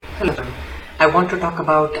Hello. I want to talk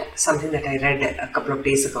about something that I read a couple of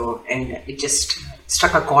days ago and it just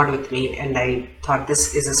struck a chord with me, and I thought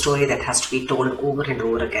this is a story that has to be told over and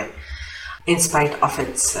over again in spite of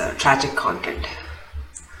its tragic content.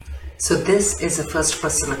 So this is a first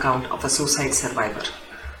person account of a suicide survivor.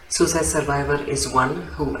 Suicide survivor is one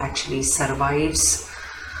who actually survives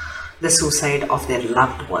the suicide of their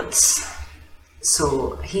loved ones.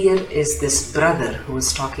 So here is this brother who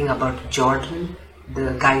is talking about Jordan,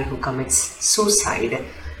 the guy who commits suicide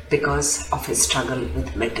because of his struggle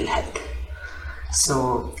with mental health.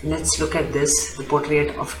 So let's look at this. The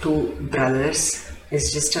portrait of two brothers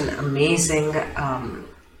is just an amazing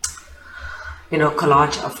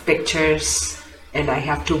collage of pictures, and I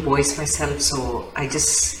have two boys myself, so I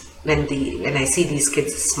just when I see these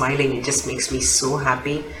kids smiling, it just makes me so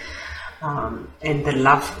happy. And the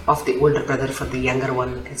love of the older brother for the younger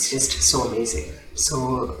one, it's just so amazing.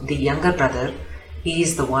 So the younger brother, he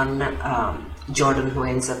is the one, Jordan, who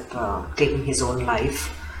ends up taking his own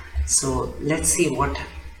life. So let's see what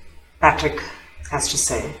Patrick has to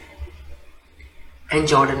say. And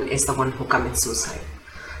Jordan is the one who committed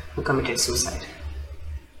suicide.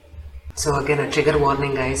 So again, a trigger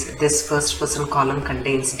warning, guys. This first person column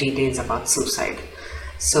contains details about suicide.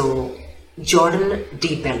 So Jordan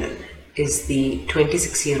D. Bellin is the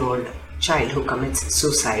 26-year-old child who commits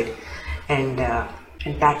suicide, and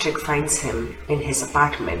Patrick finds him in his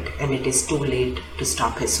apartment, and it is too late to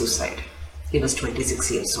stop his suicide. He was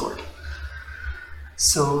 26 years old.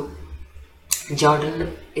 So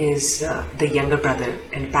Jordan is the younger brother,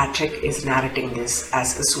 and Patrick is narrating this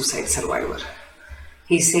as a suicide survivor.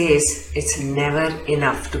 He says it's never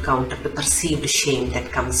enough to counter the perceived shame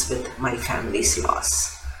that comes with my family's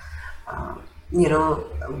loss.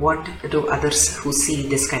 What do others who see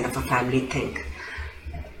this kind of a family think?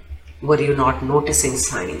 Were you not noticing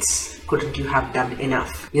signs? Couldn't you have done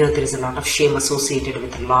enough? There is a lot of shame associated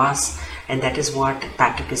with loss, and that is what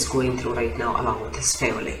Patrick is going through right now along with his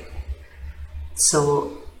family.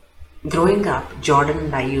 So growing up, Jordan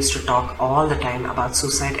and I used to talk all the time about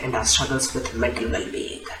suicide and our struggles with mental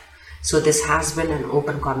well-being. So this has been an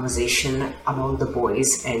open conversation among the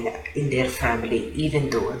boys and in their family, even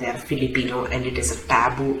though they are Filipino and it is a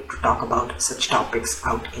taboo to talk about such topics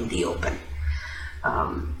out in the open.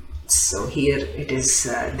 So here it is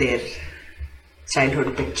their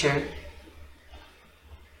childhood picture.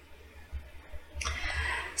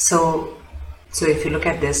 So if you look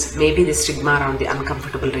at this, maybe the stigma around the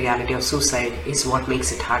uncomfortable reality of suicide is what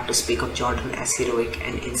makes it hard to speak of Jordan as heroic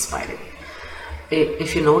and inspiring.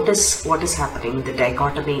 If you notice what is happening, the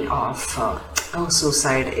dichotomy of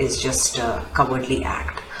suicide is just a cowardly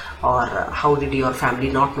act, or how did your family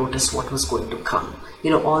not notice what was going to come?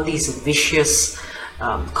 All these vicious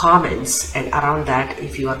comments, and around that,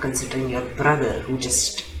 if you are considering your brother who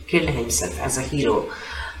just killed himself as a hero,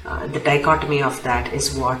 the dichotomy of that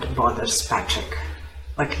is what bothers Patrick.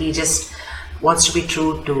 But he just wants to be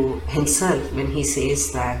true to himself when he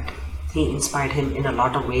says that he inspired him in a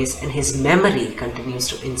lot of ways, and his memory continues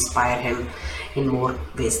to inspire him in more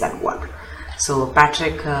ways than one. So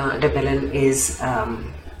Patrick de Bellin is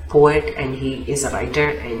poet, and he is a writer,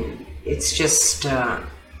 and it's just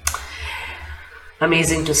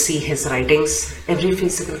amazing to see his writings. Every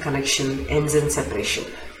physical connection ends in separation.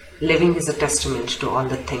 Living is a testament to all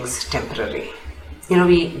the things temporary.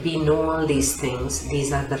 We know all these things.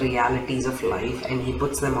 These are the realities of life, and he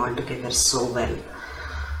puts them all together so well.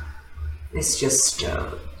 It's just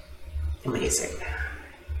amazing.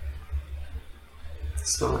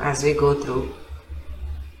 So as we go through,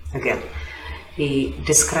 again, he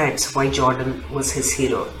describes why Jordan was his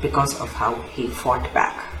hero because of how he fought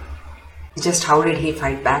back. Just how did he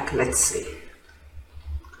fight back? Let's see.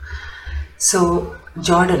 So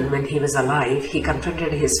Jordan, when he was alive, he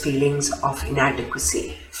confronted his feelings of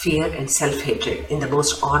inadequacy, fear and self-hatred in the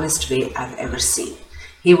most honest way I've ever seen.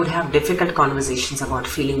 He would have difficult conversations about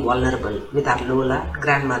feeling vulnerable with our Lola,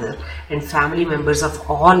 grandmother, and family members of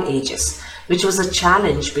all ages, which was a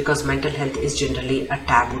challenge because mental health is generally a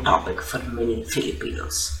taboo topic for many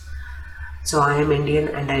Filipinos. So I am Indian,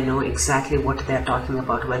 and I know exactly what they are talking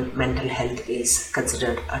about when mental health is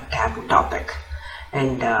considered a taboo topic.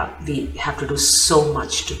 And we have to do so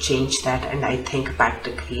much to change that, and I think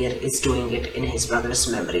Patrick here is doing it in his brother's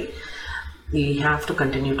memory. We have to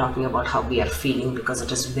continue talking about how we are feeling because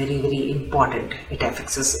it is very, very important. It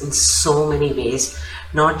affects us in so many ways,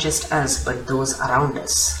 not just us, but those around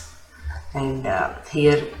us. And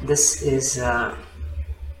here, this is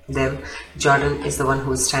them. Jordan is the one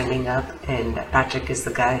who is standing up, and Patrick is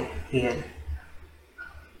the guy here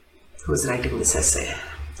who is writing this essay.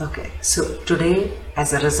 Okay, so today,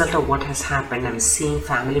 as a result of what has happened, I'm seeing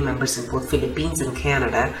family members in both Philippines and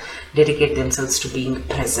Canada dedicate themselves to being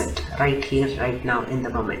present right here, right now, in the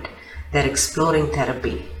moment. They're exploring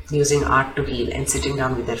therapy, using art to heal, and sitting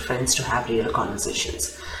down with their friends to have real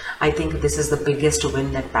conversations. I think this is the biggest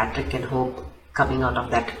win that Patrick can hope coming out of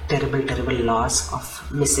that terrible, terrible loss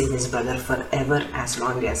of missing his brother forever, as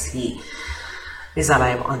long as he is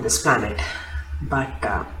alive on this planet.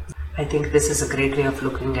 But I think this is a great way of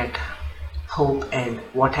looking at hope and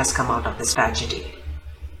what has come out of this tragedy.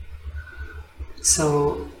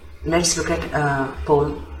 So let's look at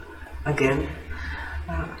Paul again.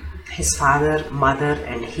 His father, mother,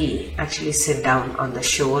 and he actually sit down on the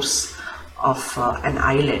shores of an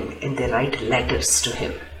island and they write letters to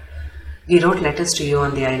him. We wrote letters to you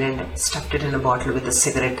on the island, stuffed it in a bottle with a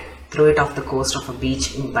cigarette, threw it off the coast of a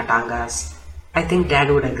beach in Batangas. I think Dad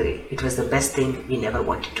would agree. It was the best thing we never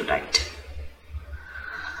wanted to write.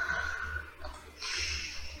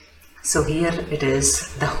 So here it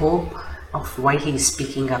is. The hope of why he is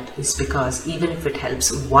speaking up is because even if it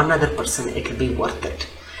helps one other person, it will be worth it.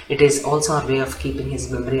 It is also a way of keeping his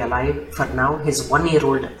memory alive. For now, his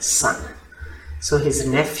 1-year-old son. So his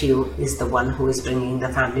nephew is the one who is bringing the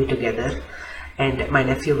family together. And my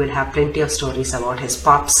nephew will have plenty of stories about his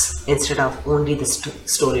pops instead of only the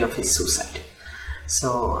story of his suicide.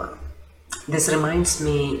 So this reminds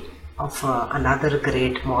me of another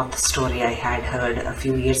great moth story I had heard a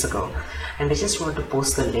few years ago, and I just want to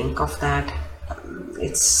post the link of that.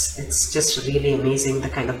 It's just really amazing the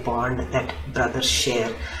kind of bond that brothers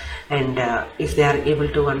share, and if they are able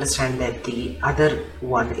to understand that the other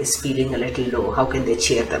one is feeling a little low, how can they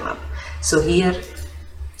cheer them up? So here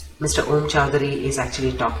Mr. Om Chowdhury is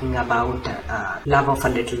actually talking about love of a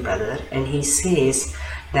little brother, and he says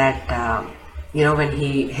that when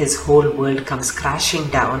his whole world comes crashing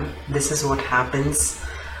down, this is what happens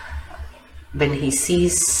when he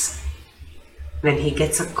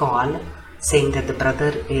gets a call saying that the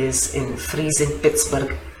brother is in freezing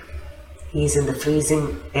Pittsburgh. He's in the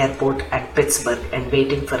freezing airport at Pittsburgh and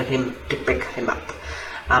waiting for him to pick him up.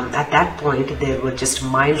 At that point, they were just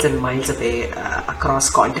miles and miles away across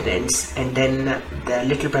continents, and then the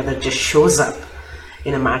little brother just shows up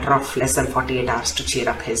in a matter of less than 48 hours to cheer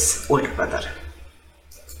up his older brother.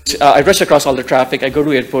 I rush across all the traffic. I go to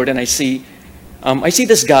the airport and I see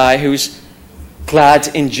this guy who's clad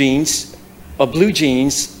in jeans, a blue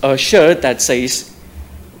jeans, a shirt that says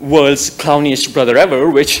 "World's Clowniest Brother Ever,"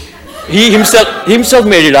 which he himself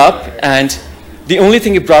made it up. And the only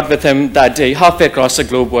thing he brought with him that day, halfway across the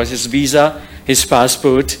globe, was his visa, his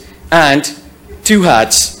passport, and 2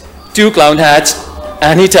 hats, 2 clown hats.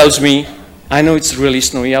 And he tells me, "I know it's really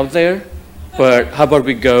snowy out there, but how about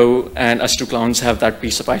we go and us 2 clowns have that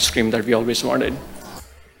piece of ice cream that we always wanted."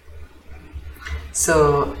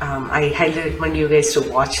 So I highly recommend you guys to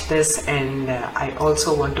watch this, and I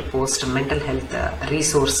also want to post a mental health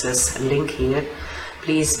resources link here.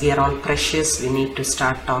 Please, we are all precious. We need to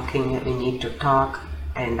start talking. We need to talk,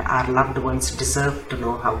 and our loved ones deserve to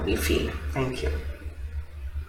know how we feel. Thank you.